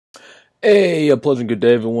Hey, a pleasant good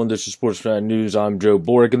day, everyone. This is Sports Fan News. I'm Joe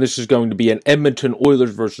Boric, and this is going to be an Edmonton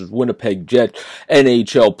Oilers versus Winnipeg Jets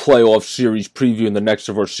NHL playoff series preview. And the next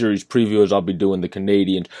of our series previews, I'll be doing the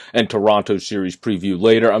Canadiens and Toronto series preview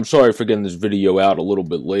later. I'm sorry for getting this video out a little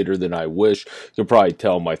bit later than I wish. You'll probably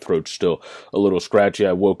tell my throat's still a little scratchy.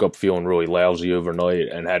 I woke up feeling really lousy overnight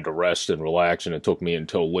and had to rest and relax, and it took me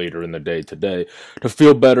until later in the day today to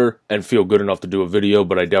feel better and feel good enough to do a video,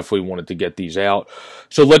 but I definitely wanted to get these out.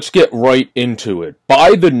 So let's get right into it.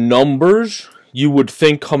 By the numbers, you would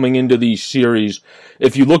think coming into these series,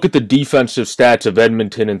 if you look at the defensive stats of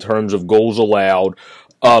Edmonton in terms of goals allowed,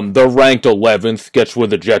 they're ranked 11th, gets where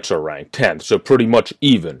the Jets are ranked 10th, so pretty much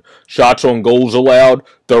even. Shots on goals allowed,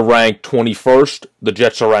 they're ranked 21st, the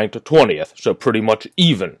Jets are ranked 20th, so pretty much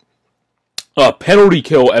even. Penalty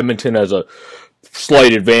kill, Edmonton has a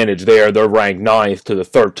slight advantage there. They're ranked 9th to the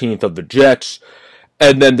 13th of the Jets.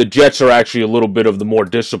 And then the Jets are actually a little bit of the more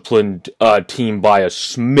disciplined team by a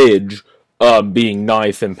smidge, being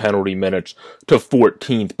 9th in penalty minutes to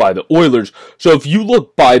 14th by the Oilers. So if you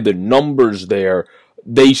look by the numbers there,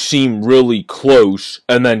 they seem really close.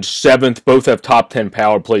 And then 7th, both have top 10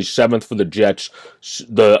 power plays. 7th for the Jets,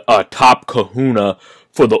 the top kahuna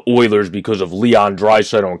for the Oilers because of Leon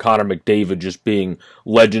Draisaitl and Connor McDavid just being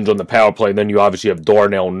legends on the power play. And then you obviously have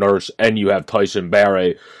Darnell Nurse and you have Tyson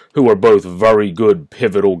Barrie, who are both very good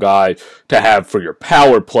pivotal guys to have for your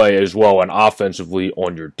power play as well and offensively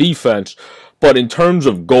on your defense. But in terms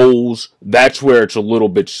of goals, that's where it's a little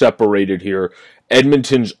bit separated here.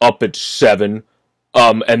 Edmonton's up at 7,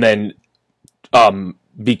 and then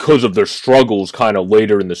because of their struggles kind of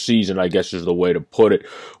later in the season, I guess is the way to put it,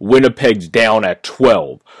 Winnipeg's down at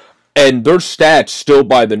 12. And their stats, still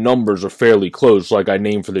by the numbers, are fairly close, like I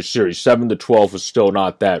named for this series. 7 to 12 is still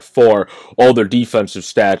not that far. All their defensive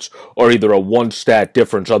stats are either a one-stat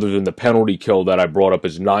difference, other than the penalty kill that I brought up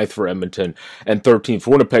as 9th for Edmonton and 13th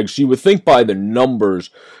for Winnipeg. So you would think by the numbers,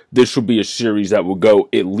 this would be a series that would go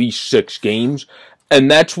at least 6 games. And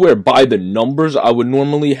that's where, by the numbers, I would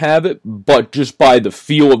normally have it. But just by the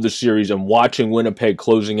feel of the series and watching Winnipeg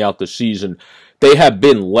closing out the season, they have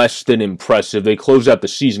been less than impressive. They closed out the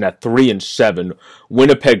season at 3-7.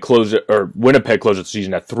 Winnipeg closed the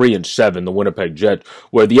season at 3-7. The Winnipeg Jets,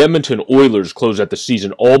 where the Edmonton Oilers closed out the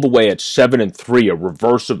season all the way at 7-3, a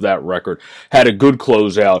reverse of that record. Had a good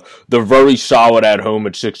closeout. They're very solid at home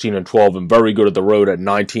at 16-12 and very good at the road at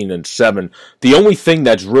 19-7. The only thing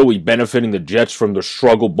that's really benefiting the Jets from the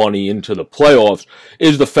struggle bunny into the playoffs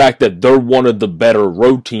is the fact that they're one of the better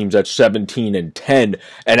road teams at 17-10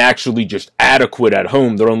 and actually just adequate at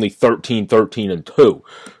home. They're only 13-2.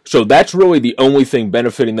 So that's really the only thing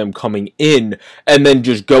benefiting them coming in, and then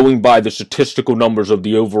just going by the statistical numbers of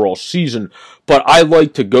the overall season. But I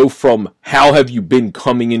like to go from how have you been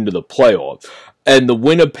coming into the playoffs. And the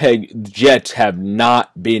Winnipeg Jets have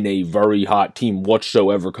not been a very hot team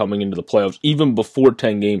whatsoever coming into the playoffs. Even before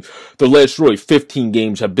 10 games, the last really 15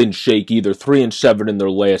 games have been shaky, either 3-7 in their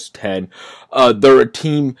last 10. They're a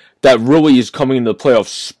team that really is coming into the playoffs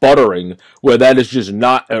sputtering, where that is just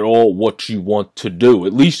not at all what you want to do.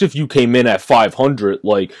 At least if you came in at 500,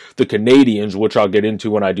 like the Canadiens, which I'll get into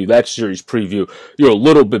when I do that series preview, you're a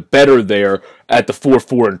little bit better there at the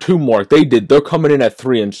 4-4-2 mark. They're coming in at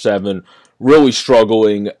 3-7. Really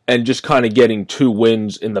struggling and just kind of getting 2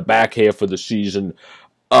 wins in the back half of the season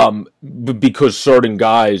because certain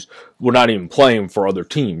guys were not even playing for other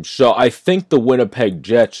teams. So I think the Winnipeg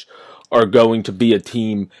Jets are going to be a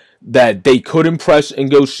team that they could impress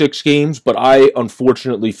and go 6 games, but I,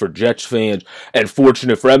 unfortunately for Jets fans and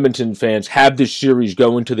fortunate for Edmonton fans, have this series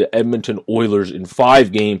going to the Edmonton Oilers in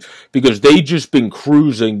 5 games because they've just been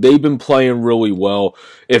cruising. They've been playing really well.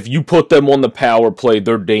 If you put them on the power play,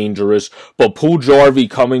 they're dangerous. But Puljujarvi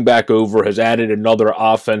coming back over has added another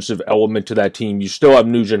offensive element to that team. You still have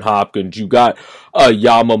Nugent Hopkins. You got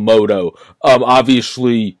Yamamoto.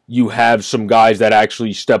 Obviously, you have some guys that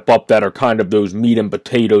actually step up that are kind of those meat and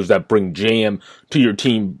potatoes that bring jam to your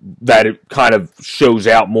team, that it kind of shows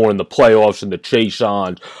out more in the playoffs, and the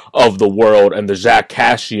Chase-Ons of the world and the Zach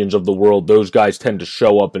Kassians of the world. Those guys tend to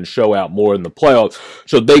show up and show out more in the playoffs.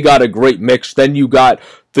 So they got a great mix. Then you got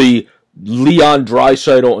the Leon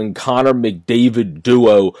Draisaitl and Connor McDavid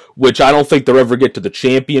duo, which I don't think they'll ever get to the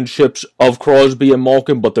championships of Crosby and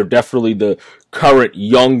Malkin, but they're definitely the current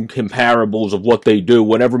young comparables of what they do.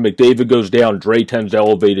 Whenever McDavid goes down, Dre tends to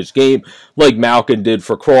elevate his game like Malkin did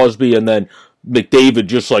for Crosby, and then McDavid,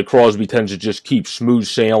 just like Crosby, tends to just keep smooth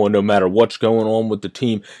sailing no matter what's going on with the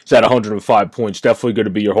team. He's at 105 points, definitely going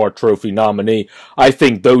to be your Hart Trophy nominee. I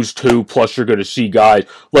think those two, plus you're going to see guys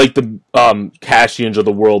like the Cassians of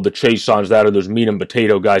the world, the Chasons, that are those meat and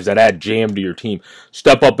potato guys that add jam to your team,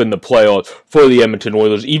 step up in the playoffs for the Edmonton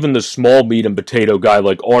Oilers. Even the small meat and potato guy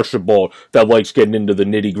like Archibald that likes getting into the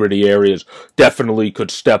nitty-gritty areas definitely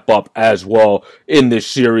could step up as well in this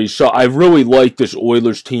series. So I really like this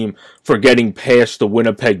Oilers team for getting past the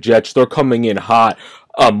Winnipeg Jets. They're coming in hot.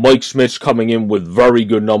 Mike Smith's coming in with very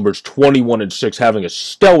good numbers, 21-6, having a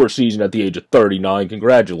stellar season at the age of 39.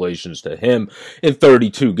 Congratulations to him. In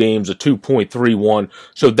 32 games, a 2.31.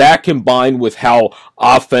 So that combined with how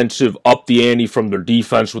offensive up the ante from their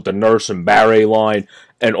defense with the Nurse and Barre line,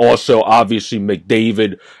 and also obviously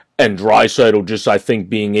McDavid and Draisaitl just, I think,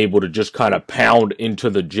 being able to just kind of pound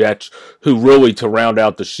into the Jets, who really, to round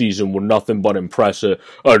out the season, were nothing but impressive,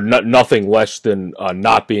 or nothing less than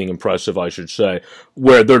not being impressive, I should say,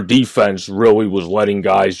 where their defense really was letting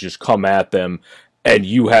guys just come at them, and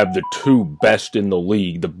you have the two best in the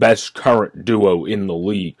league, the best current duo in the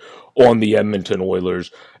league on the Edmonton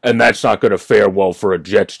Oilers, and that's not going to fare well for a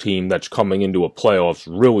Jets team that's coming into a playoffs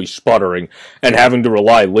really sputtering and having to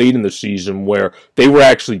rely late in the season, where they were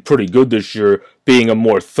actually pretty good this year, being a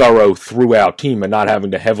more thorough throughout team and not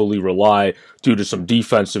having to heavily rely due to some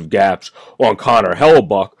defensive gaps on Connor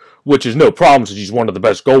Hellebuyck, which is no problem since he's one of the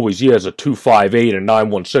best goalies. He has a 2.58 and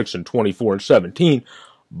 9.16 and 24-17.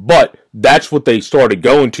 But that's what they started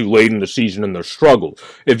going to late in the season in their struggle.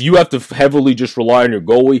 If you have to heavily just rely on your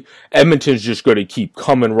goalie, Edmonton's just going to keep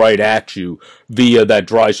coming right at you via that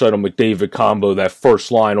Draisaitl-McDavid combo, that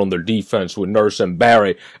first line on their defense with Nurse and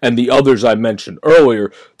Barre, and the others I mentioned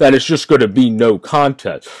earlier, that it's just going to be no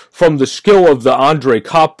contest. From the skill of the Andre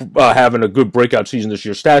Kopp having a good breakout season this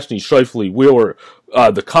year, Stastny, Scheifele, Wheeler,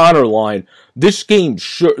 the Connor line, this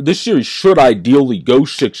series should ideally go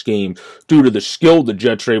 6 games due to the skill the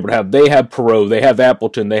Jets are able to have. They have Perreault, they have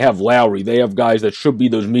Appleton, they have Lowry, they have guys that should be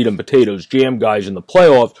those meat and potatoes, jam guys in the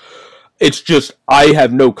playoffs. It's just, I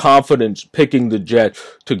have no confidence picking the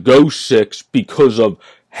Jets to go 6 because of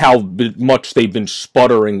how much they've been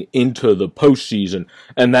sputtering into the postseason,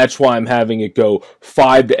 and that's why I'm having it go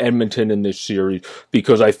 5 to Edmonton in this series,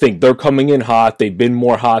 because I think they're coming in hot. They've been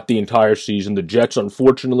more hot the entire season. The Jets,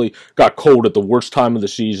 unfortunately, got cold at the worst time of the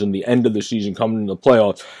season, the end of the season, coming into the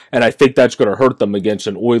playoffs, and I think that's going to hurt them against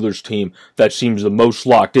an Oilers team that seems the most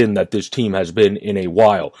locked in that this team has been in a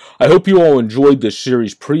while. I hope you all enjoyed this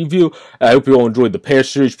series preview. I hope you all enjoyed the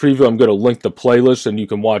past series preview. I'm going to link the playlist, and you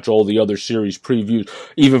can watch all the other series previews,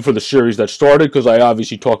 even for the series that started, because I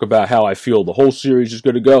obviously talk about how I feel the whole series is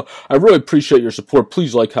going to go. I really appreciate your support.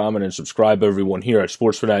 Please like, comment, and subscribe, everyone, here at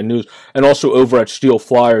Sports Fanatic News, and also over at Steel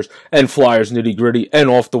Flyers and Flyers Nitty Gritty and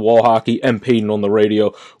Off the Wall Hockey and Peyton on the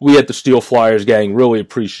Radio. We at the Steel Flyers gang really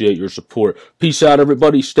appreciate your support. Peace out,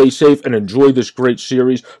 everybody. Stay safe and enjoy this great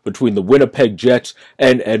series between the Winnipeg Jets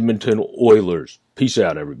and Edmonton Oilers. Peace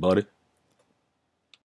out, everybody.